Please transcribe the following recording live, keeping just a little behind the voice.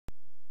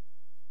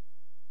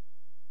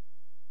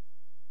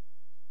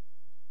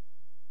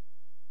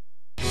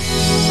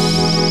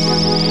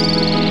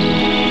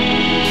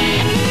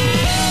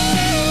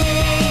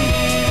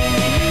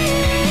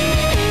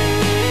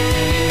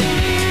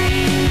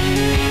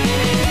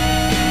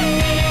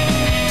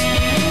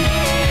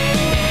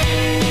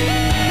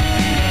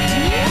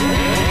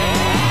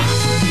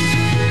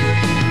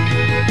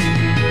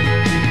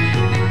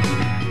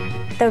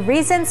the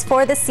reasons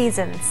for the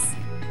seasons.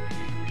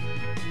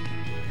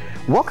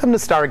 Welcome to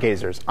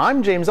Stargazers.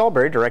 I'm James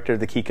Albury, director of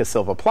the Kika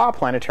Silva Pla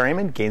Planetarium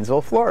in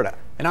Gainesville, Florida.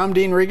 And I'm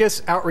Dean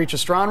Regas, outreach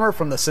astronomer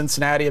from the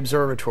Cincinnati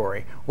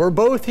Observatory. We're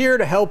both here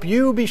to help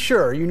you be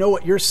sure you know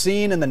what you're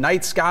seeing in the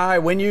night sky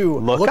when you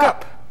look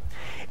up.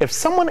 If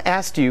someone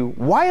asked you,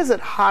 why is it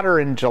hotter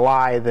in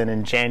July than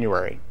in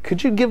January,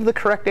 could you give the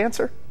correct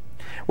answer?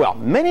 Well,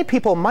 many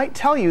people might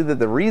tell you that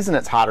the reason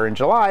it's hotter in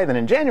July than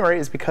in January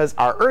is because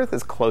our Earth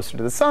is closer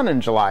to the Sun in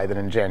July than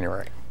in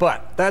January.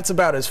 But that's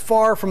about as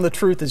far from the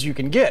truth as you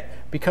can get,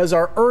 because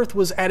our Earth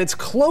was at its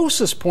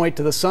closest point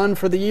to the Sun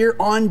for the year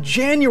on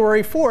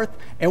January 4th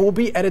and will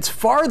be at its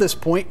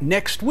farthest point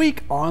next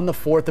week on the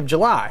 4th of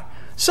July.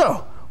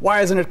 So,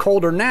 why isn't it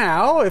colder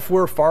now if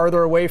we're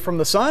farther away from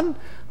the Sun?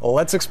 Well,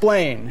 let's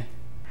explain.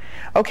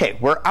 Okay,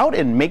 we're out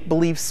in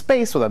make-believe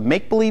space with a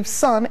make-believe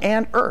Sun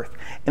and Earth.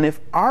 And if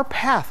our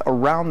path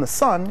around the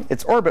Sun,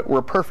 its orbit, were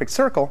a perfect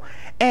circle,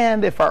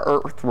 and if our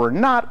Earth were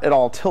not at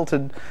all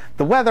tilted,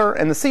 the weather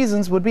and the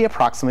seasons would be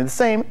approximately the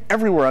same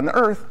everywhere on the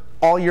Earth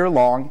all year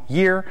long,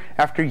 year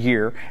after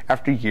year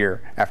after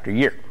year after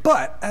year.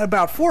 But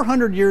about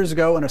 400 years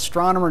ago, an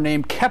astronomer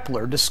named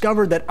Kepler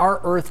discovered that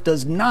our Earth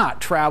does not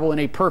travel in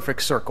a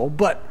perfect circle,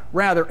 but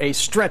rather a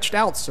stretched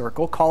out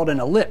circle called an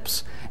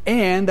ellipse,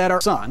 and that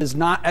our Sun is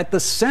not at the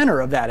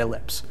center of that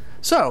ellipse.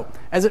 So,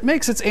 as it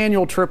makes its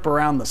annual trip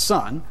around the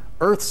Sun,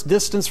 Earth's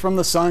distance from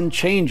the Sun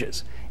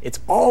changes. It's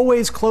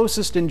always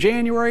closest in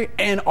January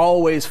and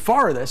always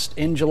farthest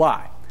in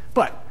July.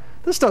 But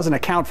this doesn't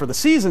account for the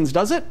seasons,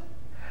 does it?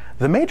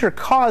 The major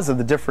cause of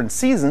the different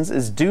seasons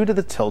is due to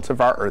the tilt of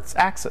our Earth's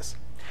axis.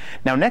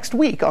 Now, next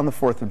week, on the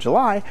 4th of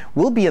July,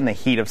 we'll be in the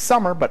heat of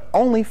summer, but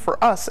only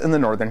for us in the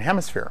northern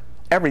hemisphere.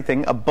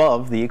 Everything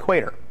above the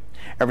equator.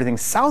 Everything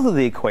south of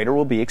the equator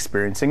will be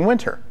experiencing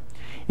winter.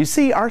 You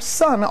see, our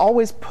Sun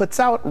always puts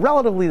out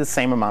relatively the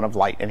same amount of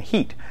light and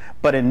heat,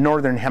 but in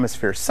northern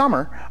hemisphere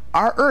summer,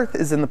 our Earth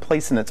is in the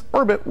place in its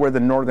orbit where the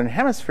northern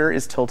hemisphere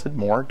is tilted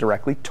more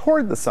directly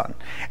toward the Sun,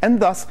 and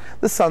thus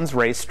the Sun's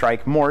rays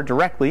strike more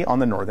directly on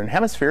the northern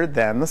hemisphere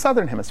than the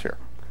southern hemisphere.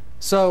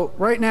 So,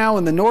 right now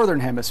in the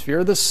northern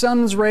hemisphere, the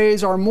Sun's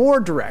rays are more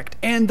direct,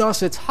 and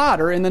thus it's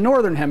hotter in the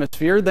northern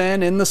hemisphere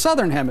than in the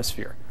southern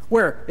hemisphere,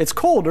 where it's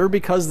colder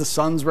because the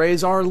Sun's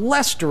rays are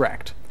less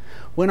direct.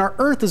 When our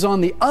Earth is on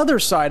the other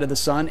side of the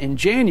Sun in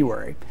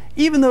January,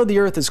 even though the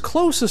Earth is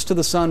closest to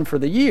the Sun for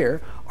the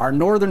year, our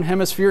northern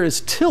hemisphere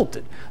is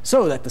tilted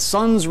so that the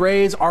Sun's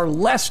rays are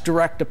less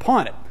direct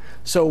upon it.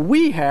 So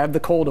we have the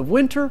cold of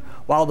winter,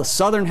 while the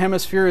southern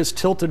hemisphere is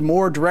tilted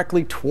more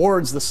directly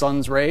towards the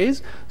Sun's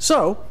rays,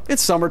 so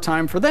it's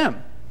summertime for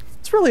them.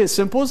 It's really as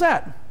simple as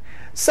that.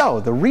 So,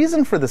 the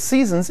reason for the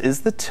seasons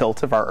is the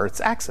tilt of our Earth's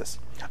axis.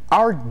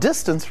 Our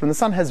distance from the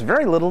Sun has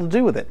very little to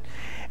do with it.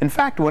 In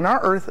fact, when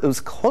our Earth was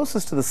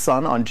closest to the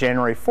Sun on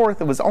January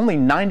 4th, it was only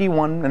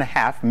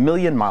 91.5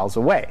 million miles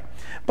away.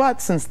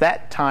 But since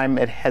that time,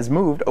 it has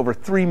moved over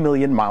 3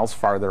 million miles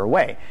farther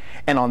away.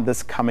 And on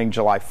this coming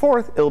July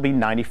 4th, it'll be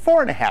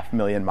 94.5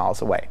 million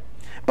miles away.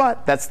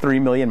 But that's 3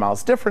 million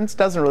miles difference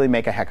doesn't really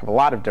make a heck of a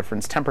lot of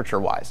difference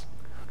temperature-wise.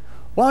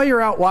 While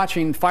you're out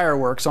watching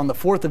fireworks on the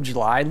 4th of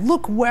July,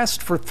 look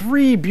west for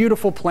 3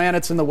 beautiful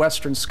planets in the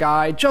western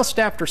sky just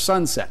after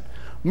sunset.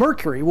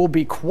 Mercury will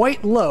be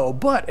quite low,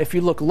 but if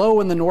you look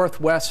low in the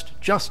northwest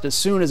just as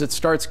soon as it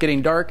starts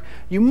getting dark,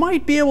 you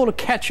might be able to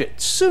catch it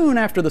soon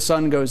after the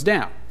sun goes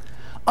down.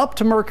 Up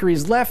to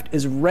Mercury's left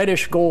is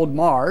reddish gold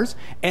Mars,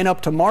 and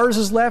up to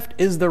Mars's left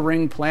is the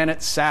ring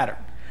planet Saturn.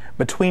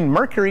 Between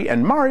Mercury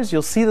and Mars,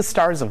 you'll see the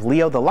stars of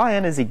Leo the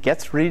Lion as he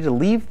gets ready to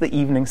leave the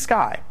evening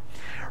sky.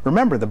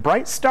 Remember, the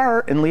bright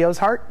star in Leo's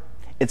heart?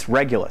 It's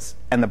Regulus,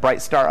 and the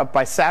bright star up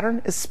by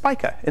Saturn is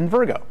Spica in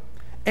Virgo.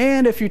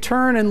 And if you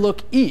turn and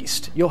look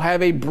east, you'll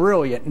have a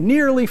brilliant,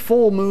 nearly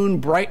full moon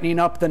brightening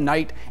up the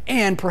night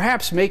and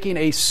perhaps making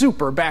a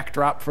super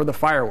backdrop for the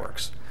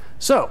fireworks.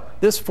 So,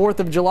 this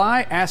 4th of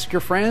July, ask your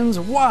friends,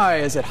 why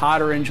is it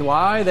hotter in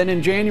July than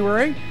in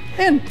January?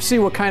 And see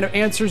what kind of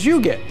answers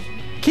you get.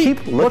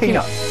 Keep looking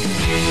up.